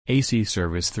AC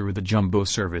service through the Jumbo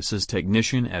Services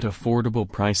technician at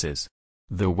affordable prices.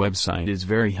 The website is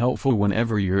very helpful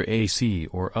whenever your AC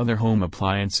or other home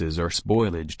appliances are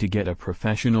spoilage to get a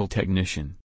professional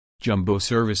technician. Jumbo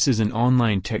Service is an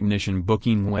online technician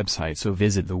booking website, so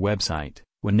visit the website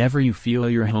whenever you feel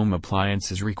your home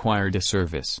appliances required a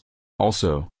service.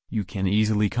 Also, you can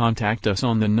easily contact us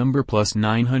on the number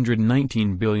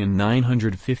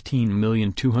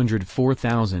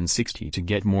 +919,915,204,060 to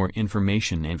get more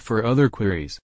information and for other queries.